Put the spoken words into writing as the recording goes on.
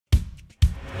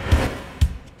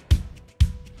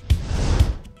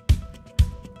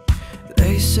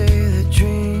say that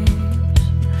dreams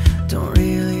don't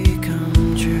really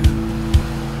come true.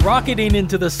 Rocketing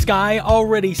into the sky,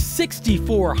 already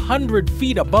 6,400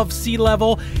 feet above sea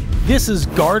level, this is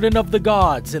Garden of the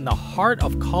Gods in the heart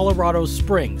of Colorado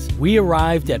Springs. We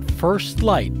arrived at first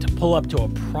light to pull up to a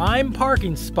prime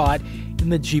parking spot in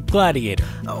the Jeep Gladiator.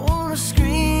 I wanna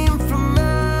scream from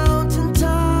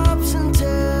mountaintops and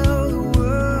tell the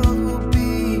world we'll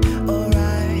be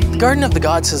alright. The Garden of the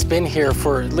Gods has been here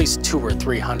for at least 200 or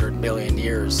 300 million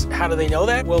years. How do they know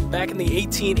that? Well, back in the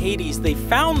 1880s, they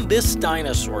found this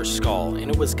dinosaur skull,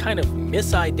 and it was kind of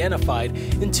misidentified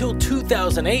until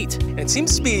 2008. And it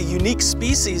seems to be a unique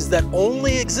species that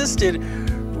only existed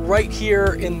right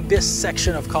here in this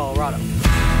section of Colorado.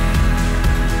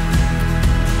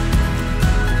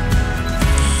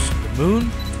 The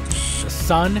moon, the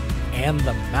sun, and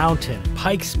the mountain.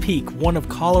 Pikes Peak, one of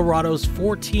Colorado's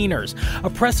 14ers, a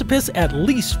precipice at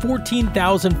least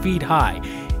 14,000 feet high,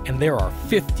 and there are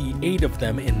 58 of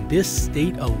them in this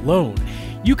state alone.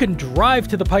 You can drive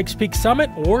to the Pikes Peak summit,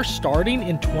 or starting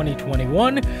in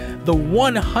 2021, the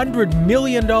 $100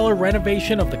 million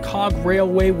renovation of the Cog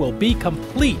Railway will be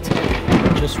complete.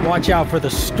 Just watch out for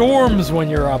the storms when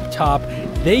you're up top.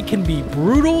 They can be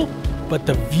brutal, but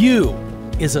the view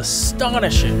is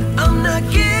astonishing. I'm not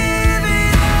giving up.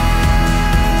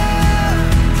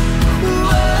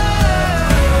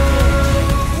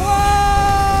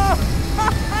 Whoa!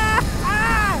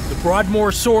 The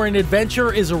Broadmoor Soaring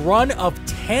Adventure is a run of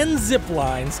 10 zip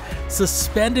lines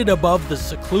suspended above the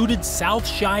secluded South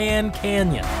Cheyenne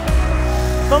Canyon.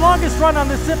 The longest run on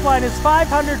this zip line is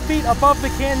 500 feet above the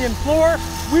canyon floor.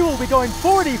 We will be going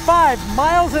 45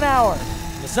 miles an hour.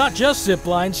 It's not just zip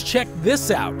lines, check this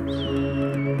out.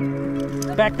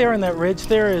 Back there on that ridge,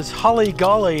 there is Holly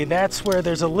Gully. That's where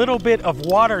there's a little bit of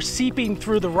water seeping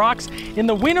through the rocks. In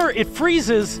the winter, it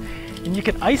freezes, and you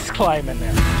can ice climb in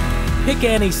there. Pick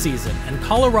any season, and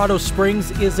Colorado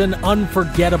Springs is an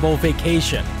unforgettable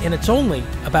vacation. And it's only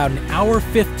about an hour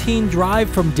 15 drive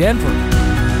from Denver.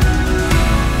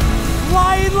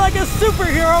 Flying like a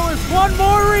superhero is one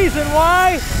more reason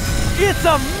why it's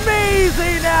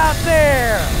amazing out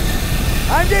there.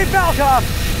 I'm Dave Falkoff,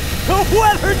 the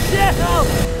Weather Channel.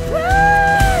 Woo!